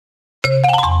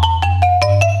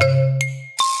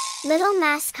little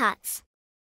mascots.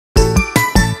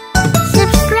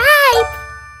 Subscribe!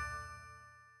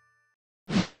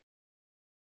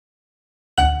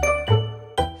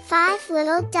 5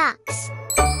 little ducks.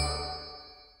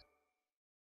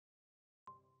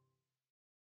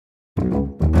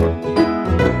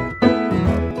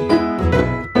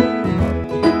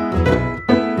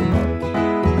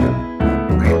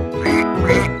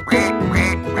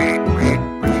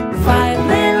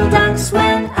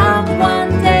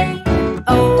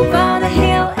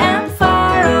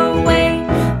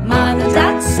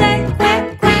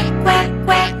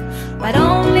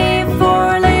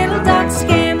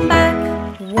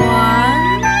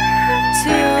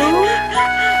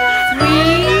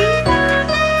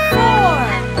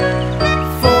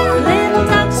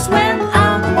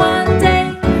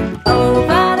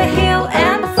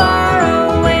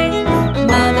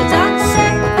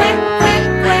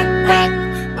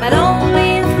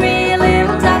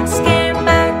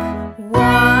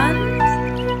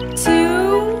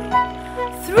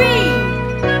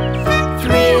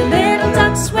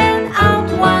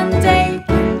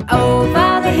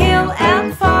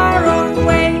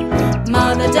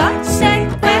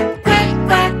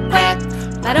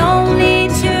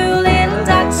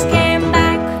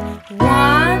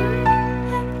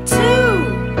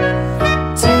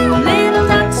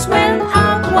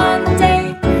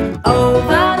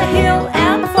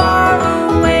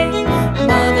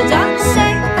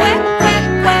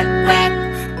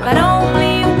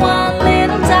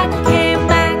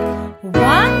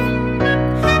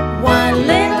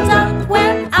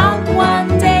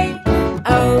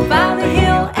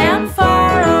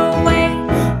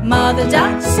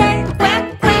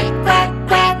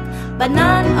 But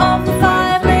none of the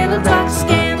 5 little ducks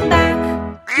came back.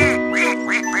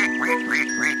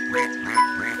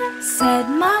 Said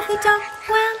Mother Duck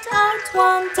went out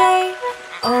one day,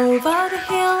 over the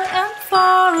hill and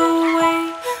far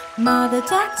away. Mother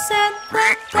Duck said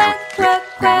quack, quack, quack,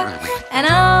 quack, and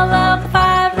all of the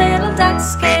 5 little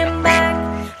ducks came back.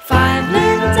 5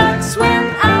 little ducks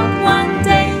went out one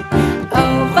day,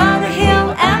 over the hill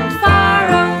and far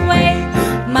away.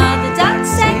 Mother Duck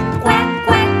said quack,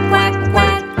 quack, quack,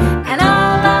 quack, and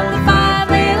all of the 5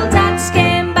 little ducks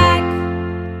came back.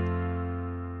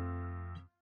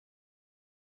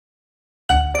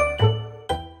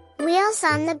 Wheels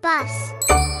on the bus.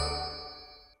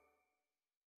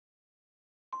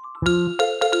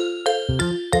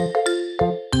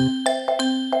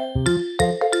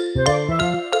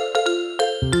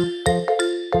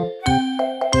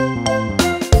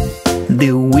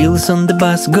 The wheels on the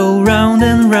bus go round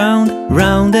and round,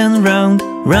 round and round,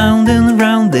 round and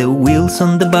round. The wheels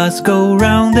on the bus go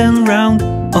round and round,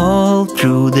 all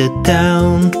through the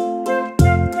town.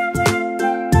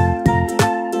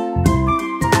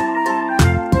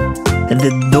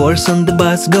 The doors on the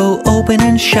bus go open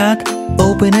and shut,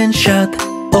 open and shut,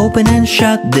 open and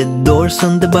shut. The doors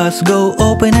on the bus go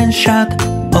open and shut,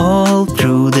 all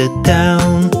through the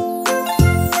town.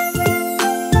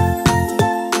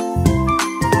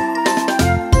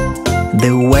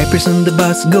 The wipers on the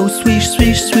bus go swish,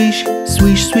 swish, swish,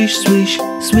 swish, swish, swish,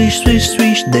 swish, swish,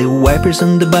 swish. The wipers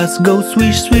on the bus go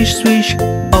swish, swish, swish,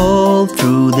 all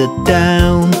through the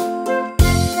town.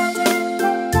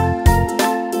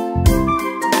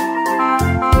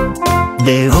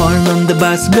 The horn on the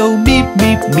bus go beep,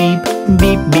 beep, beep,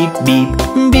 beep, beep, beep,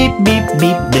 beep, beep,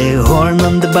 beep. The horn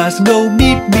on the bus go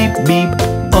beep, beep, beep,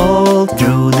 all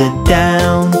through the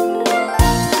town.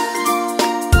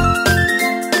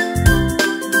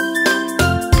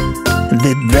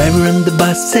 The driver on the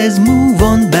bus says move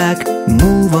on back,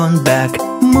 move on back,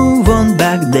 move on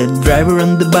back. The driver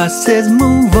on the bus says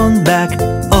move on back,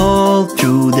 all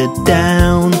through the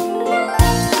town.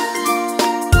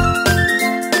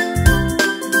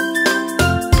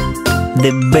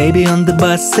 The baby on the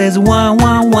bus says wah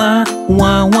wah wah,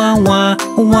 wah wah wah,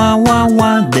 wah wah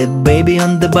wah. The baby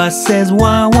on the bus says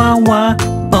wah wah wah,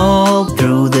 all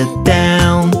through the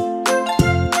town.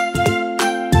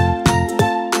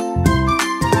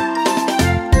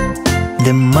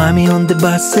 The mommy on the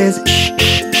bus says shh,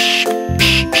 shh, shh,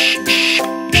 shh, shh,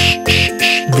 shh,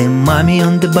 shh. The mommy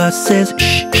on the bus says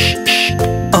shh, shh, shh,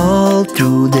 all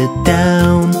through the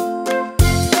town.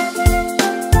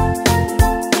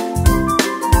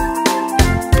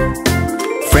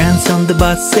 Friends on the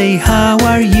bus say how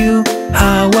are you,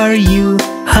 how are you,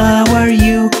 how are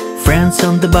you. Friends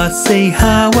on the bus say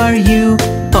how are you,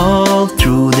 all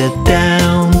through the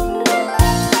town.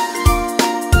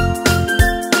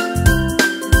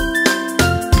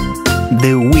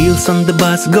 The wheels on the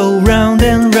bus go round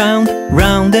and round,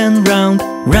 round and round,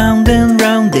 Round and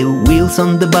round the wheels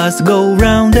on the bus go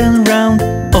round and round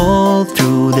all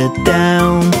through the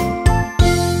town.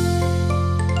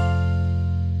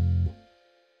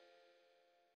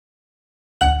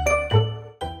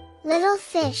 Little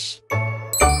fish.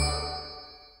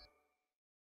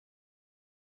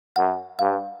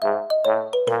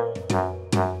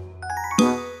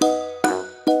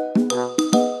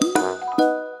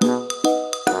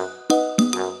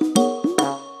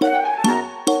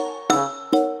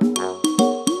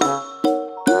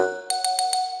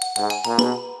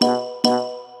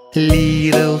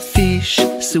 Little fish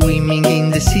swimming in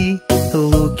the sea,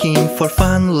 looking for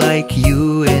fun like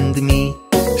you and me.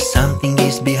 Something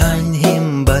is behind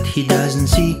him but he doesn't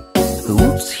see.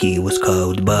 Oops, he was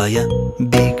caught by a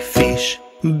big fish.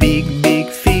 Big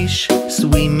fish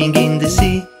swimming in the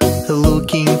sea,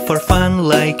 looking for fun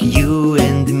like you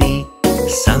and me.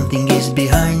 Something is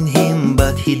behind him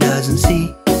but he doesn't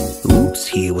see. Oops,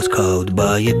 he was caught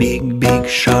by a big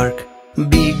shark.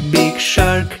 Big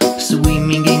shark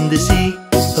swimming in the sea,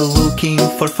 looking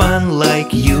for fun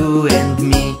like you and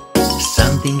me.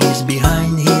 Something is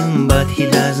behind him but he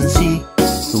doesn't see.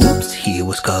 Oops, he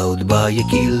was caught by a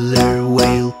killer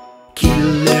whale.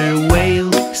 Killer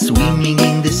whale swimming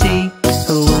in the sea,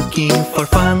 looking for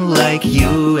fun like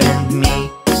you and me.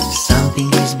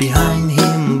 Something is behind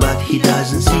him but he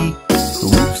doesn't see.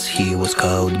 Oops, he was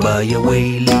caught by a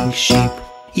whaling ship.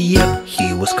 Yep,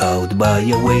 he was caught by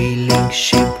a whaling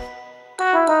ship.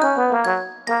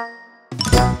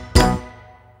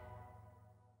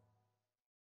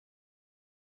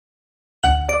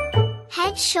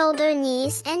 Head, shoulder,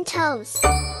 knees, and toes.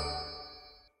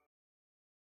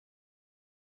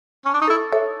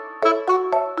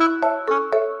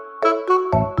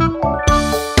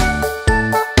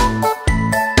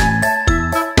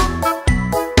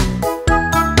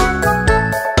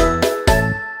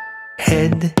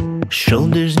 Head,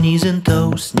 shoulders, knees and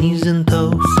toes, knees and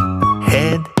toes.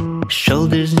 Head,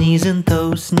 shoulders, knees and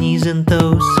toes, knees and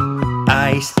toes.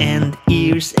 Eyes and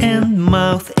ears and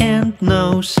mouth and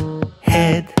nose.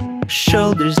 Head,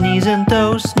 shoulders, knees and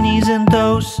toes, knees and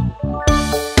toes.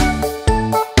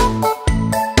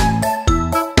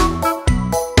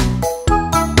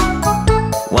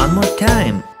 One more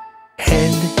time.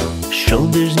 Head,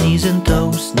 shoulders, knees and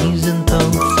toes, knees and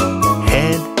toes.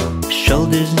 Head,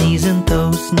 shoulders, knees and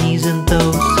toes, knees and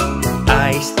toes.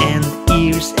 Eyes and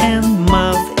ears and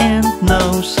mouth and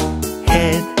nose.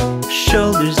 Head,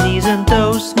 shoulders, knees and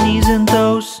toes, knees and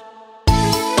toes.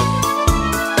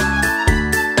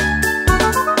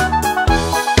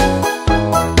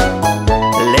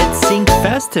 Let's sing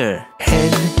faster.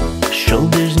 Head,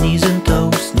 shoulders, knees and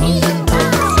toes, knees and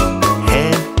toes.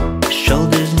 Head,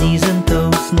 shoulders, knees and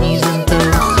toes, knees and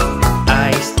toes.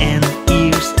 Eyes and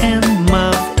ears and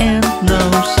mouth and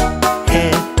nose.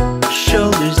 Head,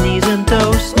 shoulders, knees and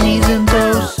toes, knees and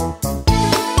toes.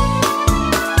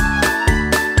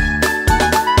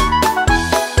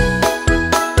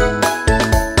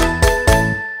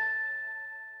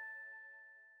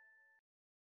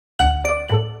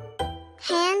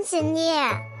 Hands in the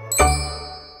air.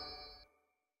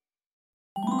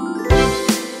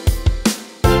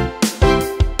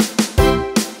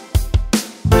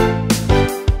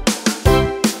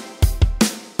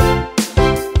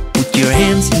 Put your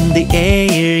hands in the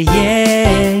air,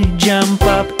 yeah. Jump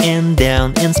up and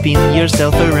down and spin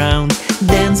yourself around.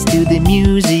 Dance to the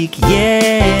music,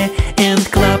 yeah. And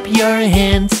clap your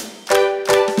hands.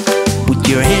 Put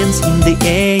your hands in the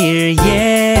air,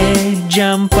 yeah.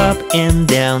 Jump up and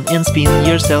down and spin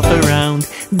yourself around.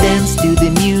 Dance to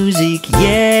the music,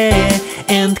 yeah.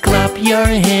 And clap your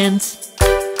hands.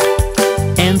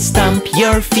 And stomp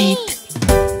your feet.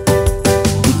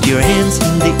 Put your hands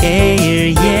in the air,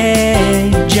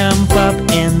 yeah. Jump up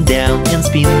and down and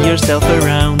spin yourself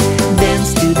around.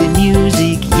 Dance to the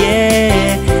music,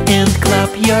 yeah. And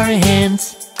clap your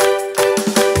hands.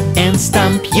 And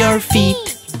stomp your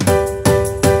feet.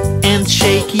 And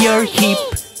shake your hip.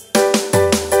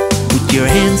 Put your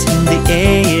hands in the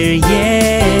air,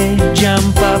 yeah.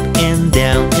 Jump up and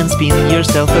down and spin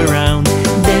yourself around.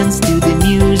 Dance to the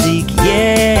music,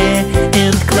 yeah.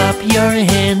 And clap your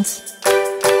hands.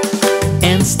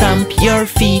 And stomp your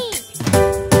feet.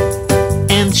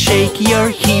 And shake your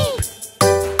hip.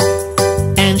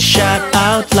 And shout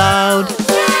out loud.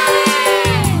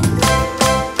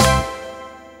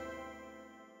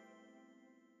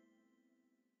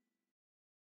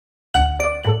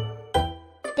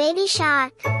 Baby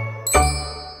shark.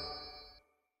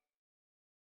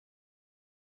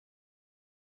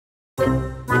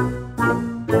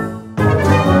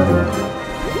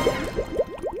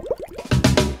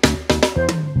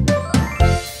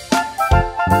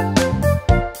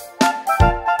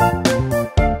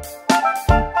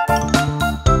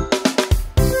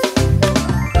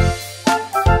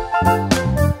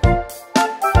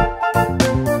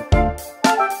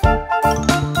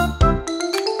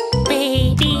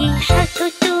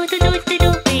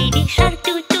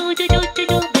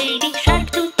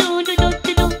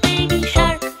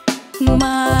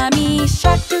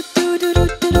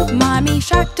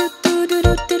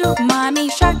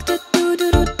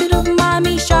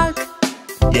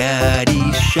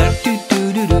 Daddy shark doo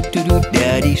doo doo doo doo doo.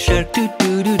 Daddy shark doo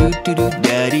doo doo doo doo doo.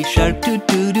 Daddy shark doo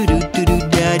doo doo doo doo doo.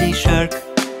 Daddy shark.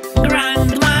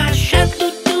 Grandma shark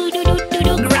doo doo doo doo doo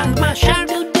doo. Grandma shark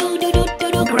doo doo doo doo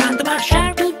doo doo. Grandma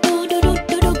shark doo doo doo doo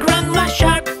doo doo. Grandma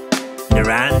shark.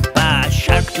 Grandpa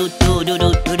shark doo doo doo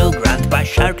doo doo doo. Grandpa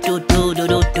shark doo doo doo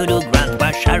doo doo doo.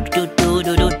 Grandpa shark doo doo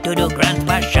doo doo doo doo.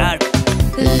 Grandpa shark.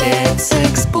 Let's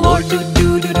explore, do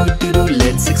do do do do do.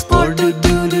 Let's explore, do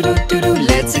do do do do do.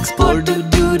 Let's explore, do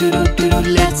do do do do do.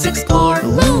 Let's explore.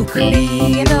 Look,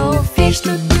 little fish,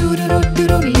 do do do do do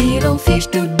do. Little fish,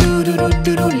 do do do do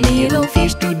do do. Little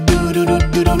fish, do do do do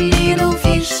do do. Little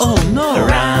fish. Oh no!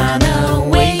 Run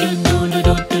away, do do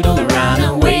do do do. Run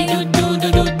away, do do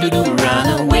do do do do. Run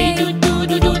away, do do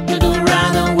do do do do.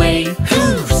 Run away.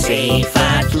 Safe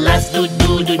at last, do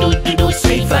do do do do do.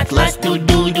 Safe at last, do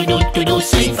do do do do do.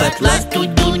 Safe at last, do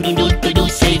do do do do do.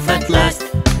 Safe at last.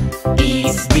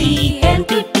 It's the end,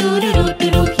 do do do do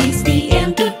do do. It's the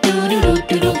end, do do do do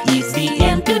do do. It's the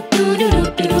end, do do do do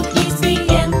do do. It's the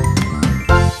end.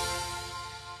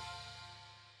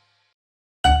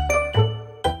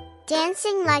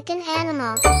 Dancing like an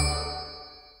animal.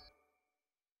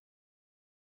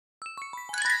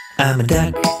 I'm a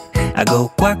duck. I go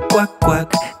quack quack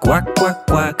quack, quack quack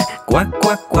quack, quack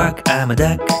quack quack. I'm a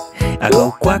duck. I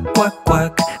go quack quack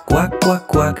quack, quack quack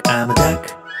quack. I'm a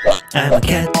duck. I'm a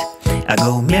cat. I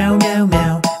go meow meow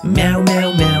meow, meow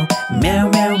meow meow, meow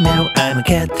meow meow. I'm a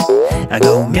cat. I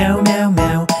go meow meow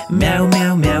meow, meow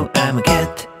meow meow. I'm a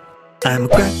cat. I'm a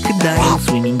crocodile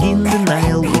swimming in the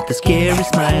Nile with a scary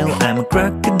smile. I'm a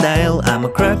crocodile, I'm a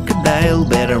crocodile.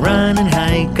 Better run and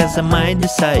hide, cause I might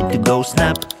decide to go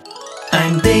snap.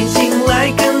 I'm dancing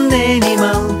like an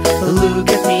animal. Look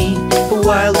at me,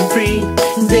 wild and free.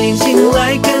 Dancing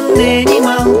like an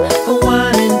animal.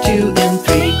 1 and 2 and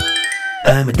 3.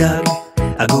 I'm a dog.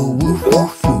 I go woof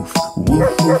woof woof,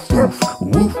 woof woof woof,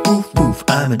 woof woof woof.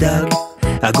 I'm a dog.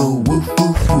 I go woof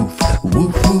woof woof,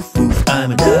 woof woof woof.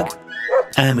 I'm a dog.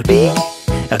 I'm a pig.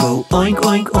 I go oink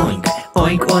oink oink,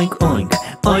 oink oink oink,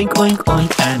 oink oink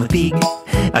oink. I'm a pig.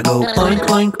 I go oink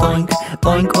oink oink,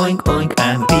 oink oink oink.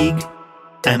 I'm a pig.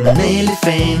 I'm an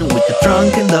elephant with a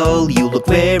trunk and all. You look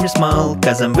very small,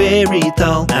 cause I'm very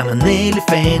tall. I'm an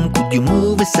elephant, could you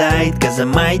move aside? Cause I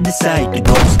might decide to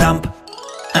go stomp.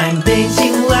 I'm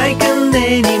dancing like an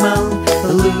animal.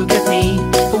 Look at me,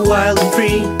 wild and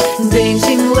free.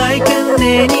 Dancing like an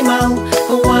animal.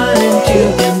 1 and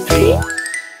 2 and 3.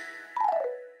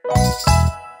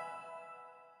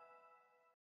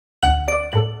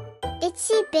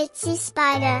 Itsy bitsy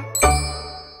spider.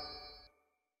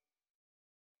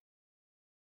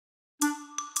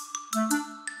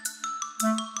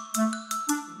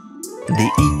 The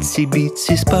itsy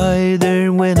bitsy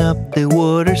spider went up the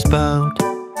water spout.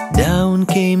 Down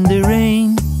came the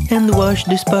rain and washed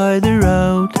the spider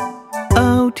out.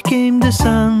 Out came the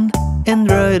sun and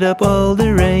dried up all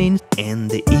the rain. And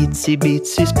the itsy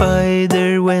bitsy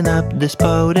spider went up the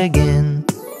spout again.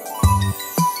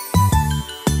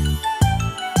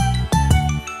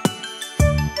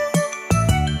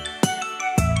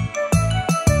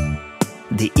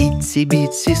 The itsy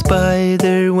bitsy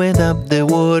spider went up the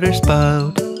water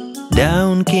spout.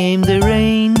 Down came the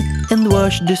rain and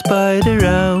washed the spider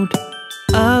out.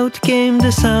 Out came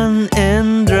the sun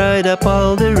and dried up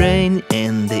all the rain.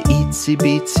 And the itsy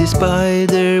bitsy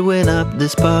spider went up the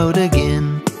spout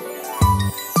again.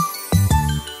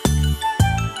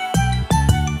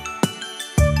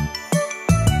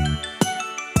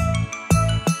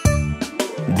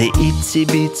 The itsy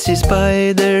bitsy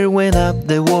spider went up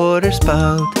the water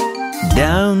spout.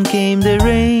 Down came the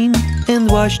rain and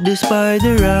washed the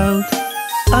spider out.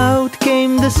 Out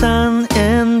came the sun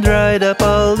and dried up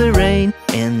all the rain.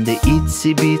 And the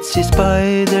itsy bitsy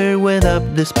spider went up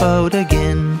the spout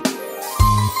again.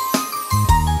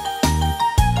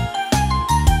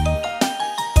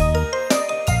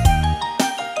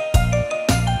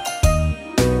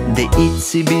 The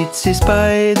itsy bitsy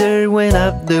spider went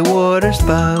up the water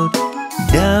spout.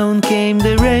 Down came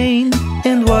the rain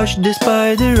and washed the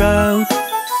spider out.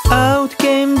 Out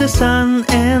came the sun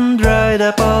and dried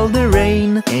up all the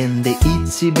rain. And the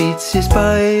itsy bitsy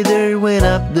spider went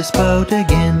up the spout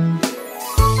again.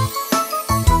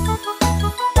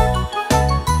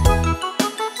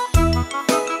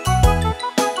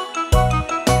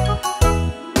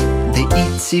 The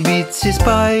itsy bitsy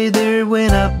spider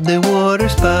went up the water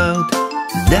spout.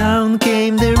 Down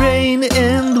came the rain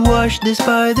and washed the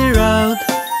spider out.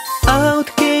 Out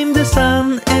came the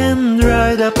sun and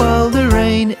dried up all the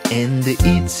rain. And the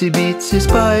itsy bitsy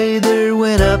spider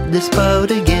went up the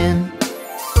spout again.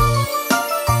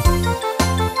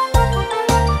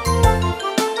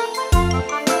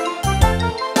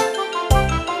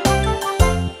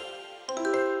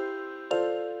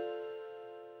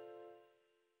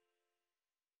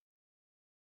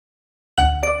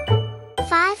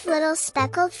 little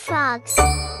speckled frogs.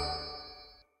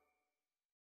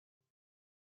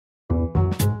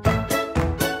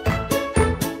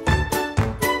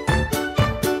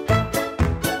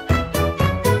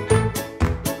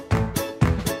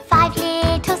 5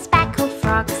 little speckled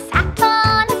frogs sat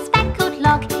on a speckled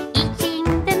log, eating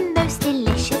the most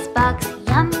delicious bugs.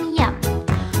 Yum, yum.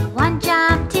 One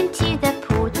jumped into the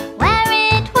pool where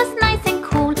it was nice and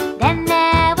cool. Then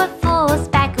there were 4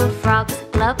 speckled frogs.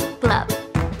 Glub, glub.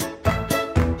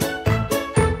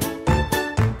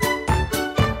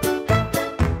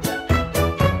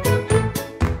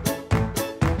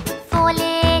 4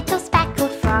 little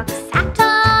speckled frogs sat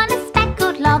on a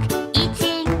speckled log,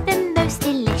 eating the most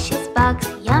delicious bugs.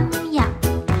 Yum, yum.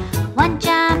 One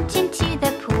jumped into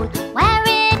the pool where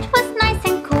it was nice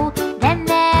and cool. Then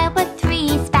there were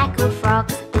 3 speckled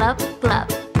frogs. Glub, glub.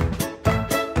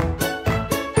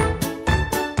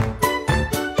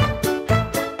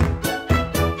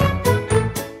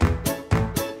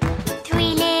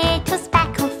 3 little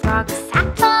speckled frogs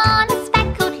sat on a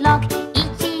speckled log,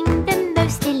 eating the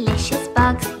most delicious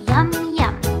bugs. Yum,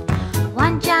 yum.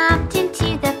 One jumped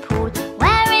into the pool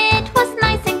where it was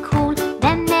nice and cool.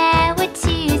 Then there were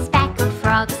 2 speckled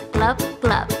frogs. Glub,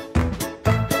 glub.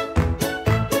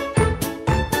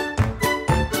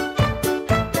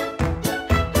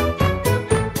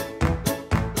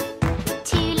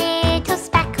 2 little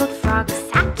speckled frogs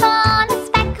sat on a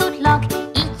speckled log,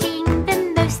 eating the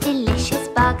most delicious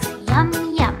bugs. Yum,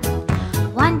 yum.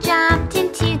 One jumped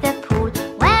into the pool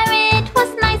where it was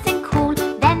nice and cool.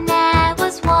 Then there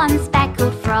was 1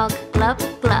 speckled frog. Glub,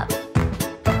 glub.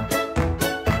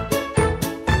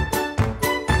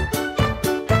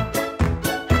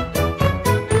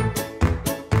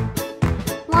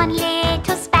 1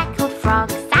 little speckled frog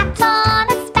sat on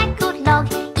a speckled log,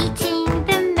 eating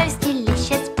the most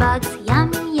delicious bugs.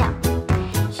 Yum, yum.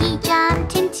 He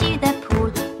jumped into the pool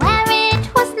where it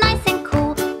was nice and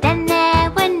cool. Then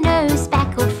there were no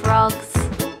speckled frogs.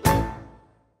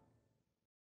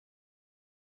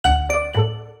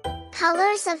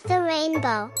 Colors of the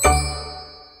rainbow.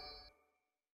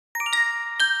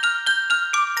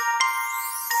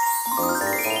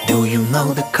 Do you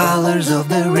know the colors of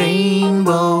the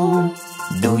rainbow?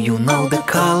 Do you know the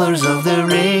colors of the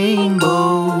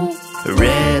rainbow?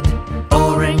 Red,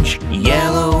 orange,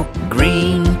 yellow,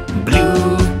 green,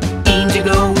 blue,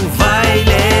 indigo,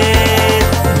 violet.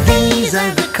 These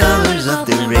are the colors of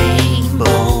the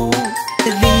rainbow.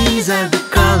 These are the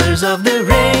colors of the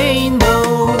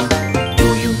rainbow. Do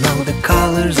you know the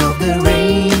colors of the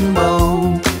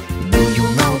rainbow? Do you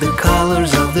know the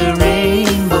colors of the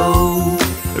rainbow?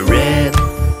 Red,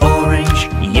 orange,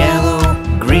 yellow,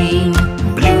 green,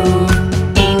 blue,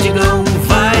 indigo,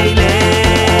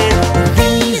 violet.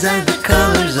 These are the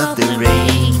colors of the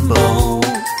rainbow.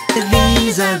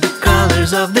 These are the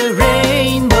colors of the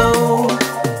rainbow.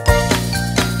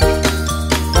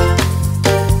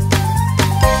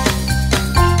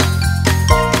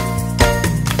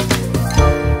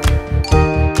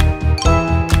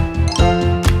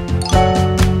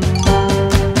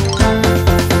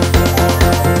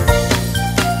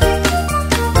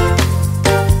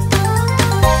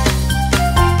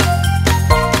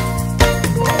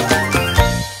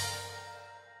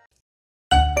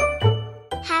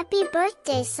 Happy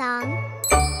birthday song.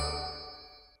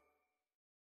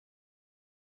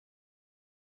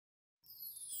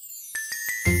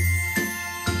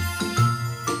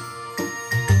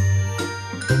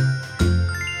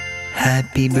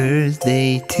 Happy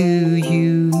birthday to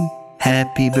you.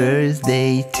 Happy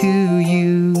birthday to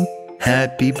you.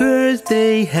 Happy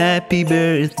birthday, happy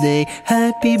birthday,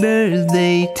 happy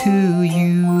birthday to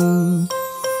you.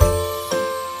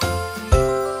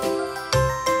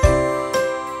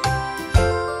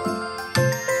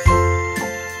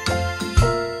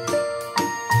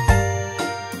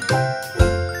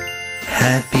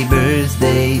 Happy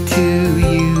birthday to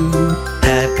you.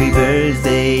 Happy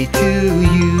birthday to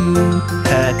you.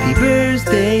 Happy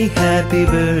birthday, happy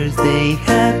birthday,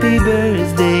 happy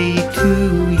birthday to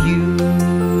you.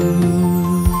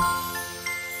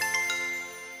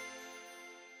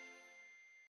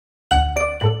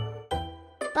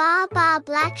 Ba ba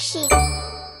black sheep.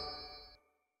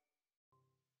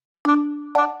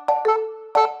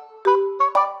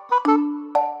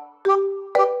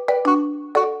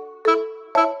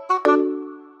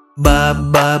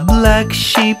 Baba black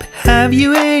sheep, have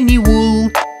you any wool?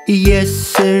 Yes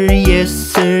sir,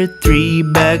 3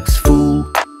 bags full.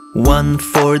 1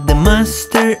 for the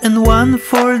master and 1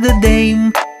 for the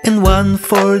dame, and 1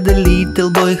 for the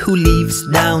little boy who lives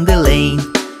down the lane.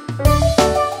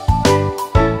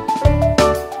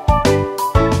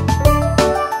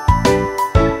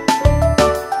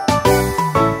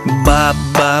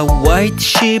 Baba, white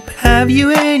sheep, have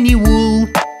you any wool?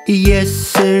 Yes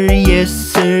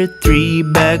sir, 3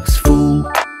 bags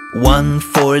full. 1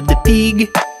 for the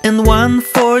pig, and 1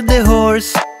 for the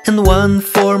horse, and 1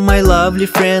 for my lovely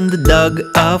friend the dog,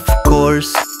 of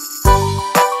course.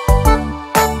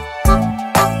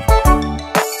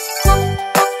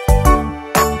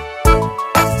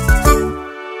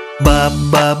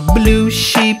 Baba, blue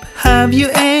sheep, have you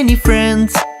any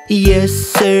friends? Yes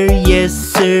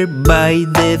sir, by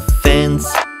the fence.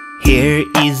 Here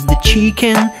is the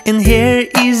chicken and here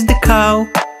is the cow.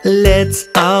 Let's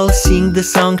all sing the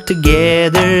song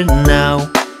together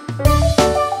now.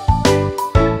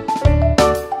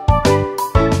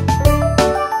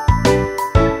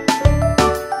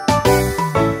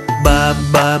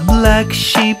 Baba, black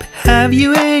sheep, have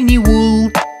you any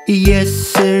wool? Yes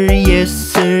sir,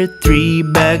 3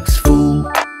 bags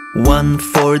full. 1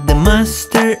 for the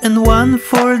master and 1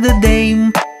 for the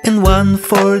dame, and 1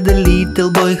 for the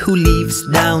little boy who lives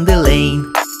down the lane.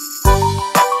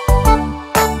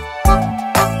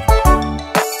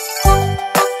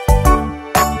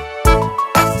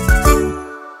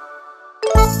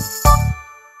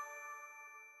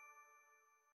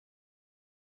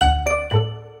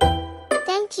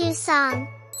 Thank you song.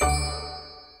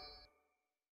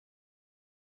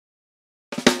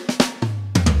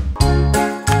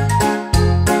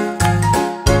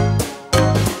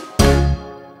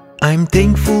 I'm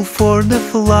thankful for the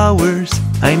flowers,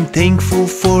 I'm thankful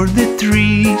for the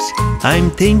trees,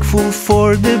 I'm thankful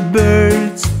for the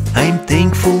birds, I'm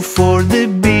thankful for the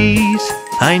bees,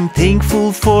 I'm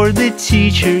thankful for the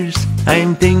teachers,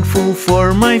 I'm thankful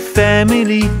for my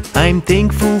family, I'm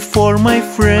thankful for my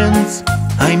friends,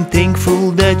 I'm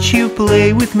thankful that you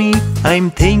play with me,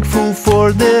 I'm thankful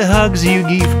for the hugs you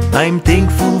give, I'm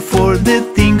thankful for the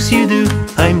things you do,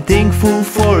 I'm thankful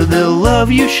for the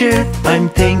love you share, I'm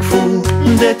thankful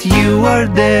that you are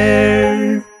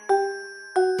there.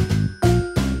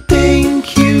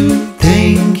 Thank you,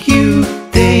 thank you,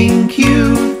 thank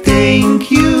you, thank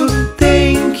you,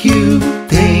 thank you,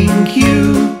 thank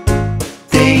you,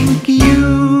 thank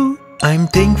you. I'm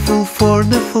thankful for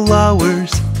the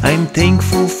flowers, I'm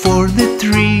thankful for the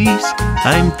trees,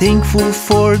 I'm thankful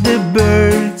for the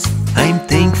birds, I'm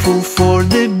thankful for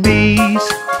the bees,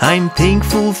 I'm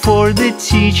thankful for the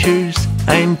teachers,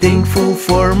 I'm thankful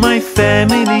for my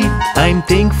family, I'm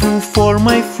thankful for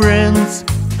my friends,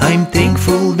 I'm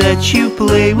thankful that you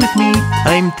play with me,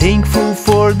 I'm thankful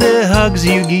for the hugs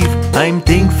you give, I'm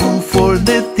thankful for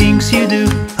the things you do,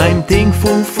 I'm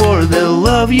thankful for the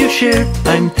love you share,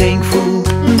 I'm thankful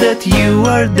that you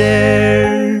are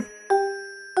there.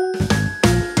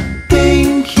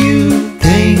 Thank you,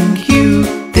 thank you,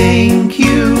 thank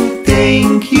you,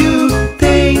 thank you,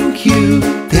 thank you,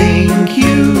 thank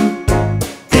you,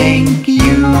 thank you.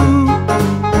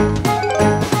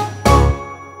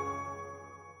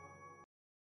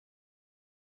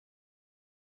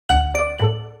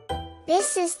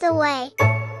 This is the way.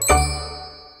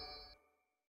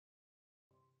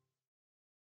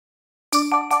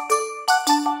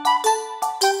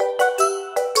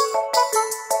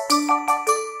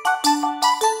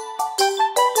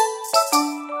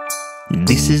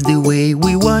 This is the way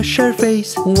we wash our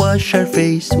face, wash our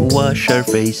face, wash our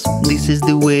face. This is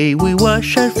the way we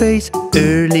wash our face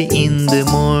early in the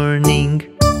morning.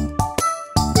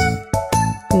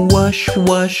 Wash,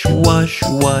 wash, wash,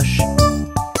 wash.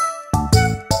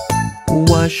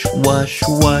 Wash, wash,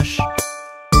 wash.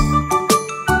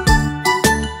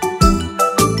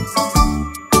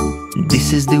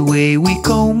 This is the way we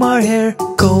comb our hair,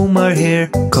 comb our hair,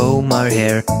 comb our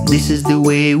hair. This is the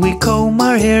way we comb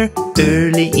our hair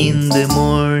early in the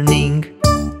morning.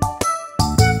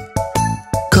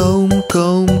 Comb,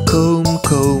 comb, comb,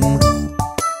 comb.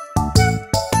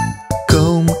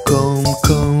 Comb, comb,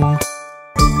 comb.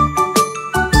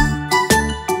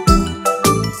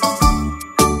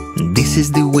 This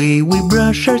is the way we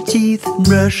brush our teeth,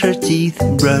 brush our teeth,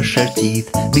 brush our teeth.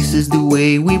 This is the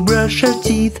way we brush our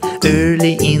teeth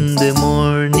early in the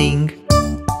morning.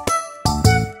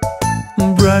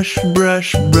 Brush,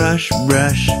 brush, brush,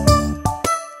 brush.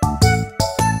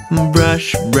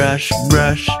 Brush, brush,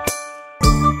 brush.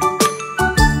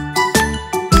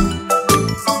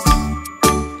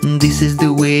 This is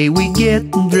the way we get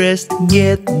dressed,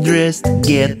 get dressed,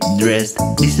 get dressed.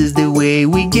 This is the way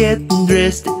we get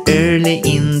dressed early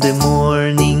in the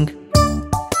morning.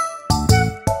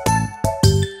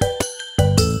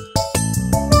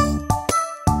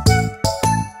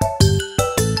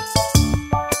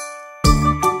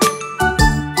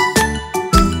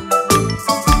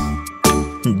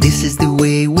 This is the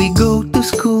way we go to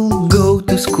school, go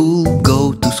to school,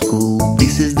 go to school.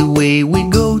 This is the way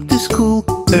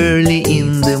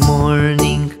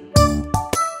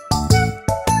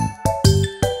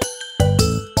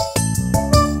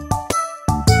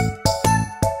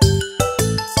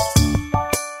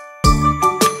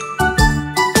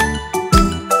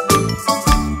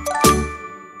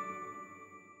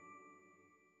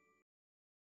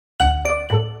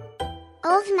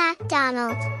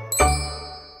MacDonald.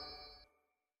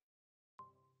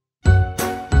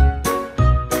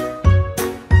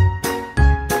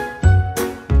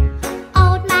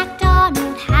 Old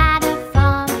MacDonald had a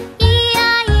farm,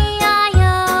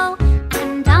 E-I-E-I-O.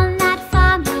 And on that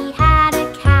farm he had a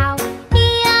cow,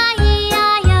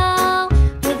 E-I-E-I-O.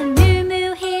 With a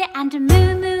moo-moo here and a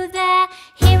moo-moo there,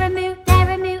 here a moo, there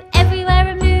a moo, everywhere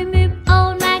a moo-moo.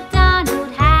 Old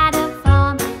MacDonald had a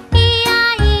farm,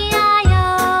 E-I-E-I-O.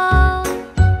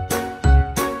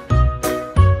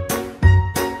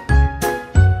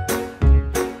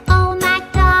 Old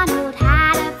MacDonald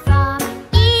had a farm,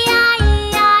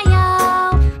 E-I-E-I-O.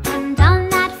 And on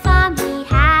that farm he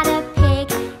had a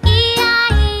pig,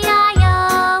 E-I-E-I-O.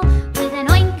 With an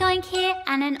oink oink here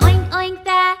and an oink oink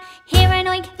there, here an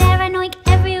oink, there an oink,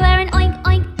 everywhere an oink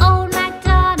oink. Old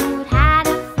MacDonald had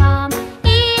a farm,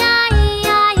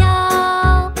 E-I-E-I-O.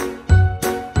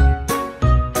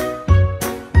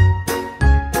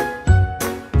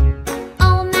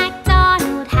 Old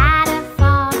MacDonald had a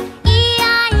farm,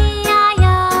 E-I-E-I-O.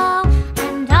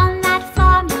 And on that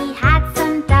farm he had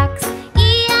some ducks,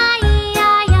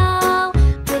 E-I-E-I-O.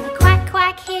 With a quack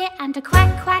quack here and a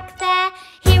quack quack there,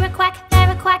 here a quack, there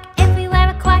a quack, everywhere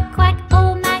a quack quack.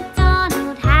 Old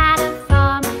MacDonald had a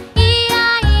farm,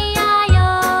 E-I-E-I-O.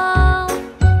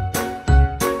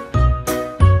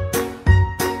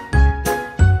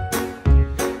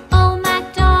 Old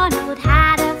MacDonald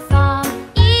had a farm,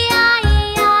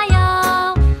 E-I-E-I-O.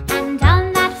 And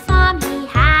on that farm he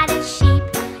had a sheep,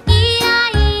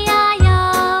 E-I-E-I-O.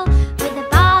 With a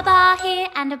baa-baa here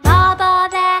and a baa-baa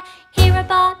there, here a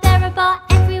baa, there a baa,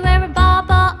 everywhere a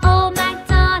baa-baa. Old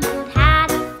MacDonald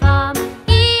had a farm,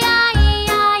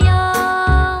 E-I-E-I-O.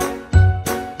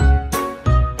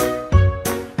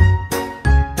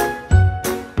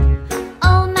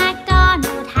 Old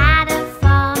MacDonald had a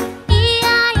farm,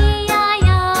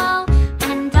 E-I-E-I-O.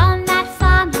 And on that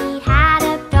farm he had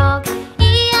a dog,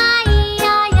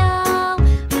 E-I-E-I-O.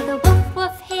 With a woof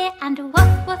woof here and a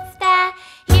woof woof there,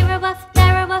 here a woof,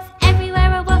 there a woof,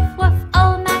 everywhere a woof woof.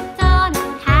 Old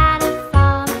MacDonald had a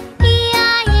farm,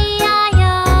 E-I-E-I-O.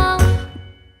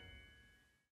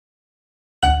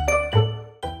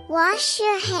 Wash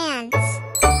your hands.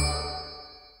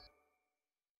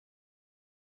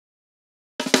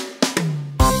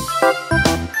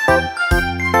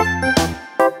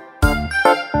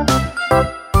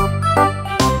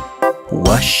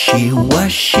 Washy,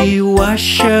 washy,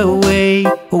 wash away.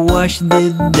 Wash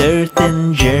the dirt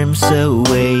and germs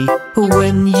away.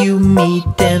 When you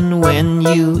meet and when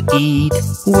you eat,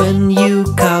 when you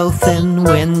cough and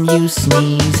when you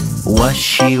sneeze.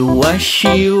 Washy,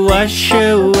 washy, wash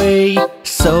away.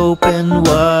 Soap and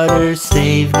water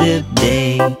save the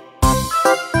day.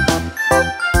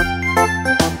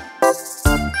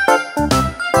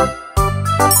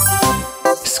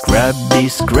 Scrubby,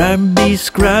 scrubby,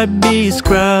 scrubby,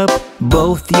 scrub.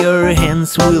 Both your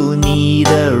hands will need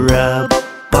a rub.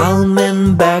 Palm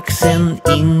and backs and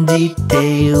in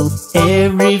detail.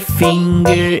 Every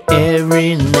finger,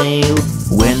 every nail.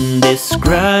 When the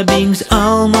scrubbing's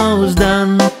almost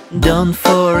done, don't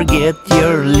forget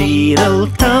your little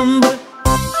thumb.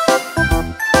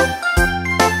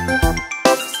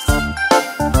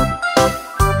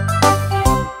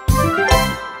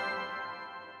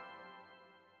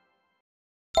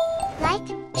 Like,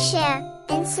 share,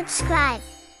 and subscribe.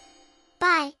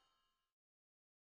 Bye.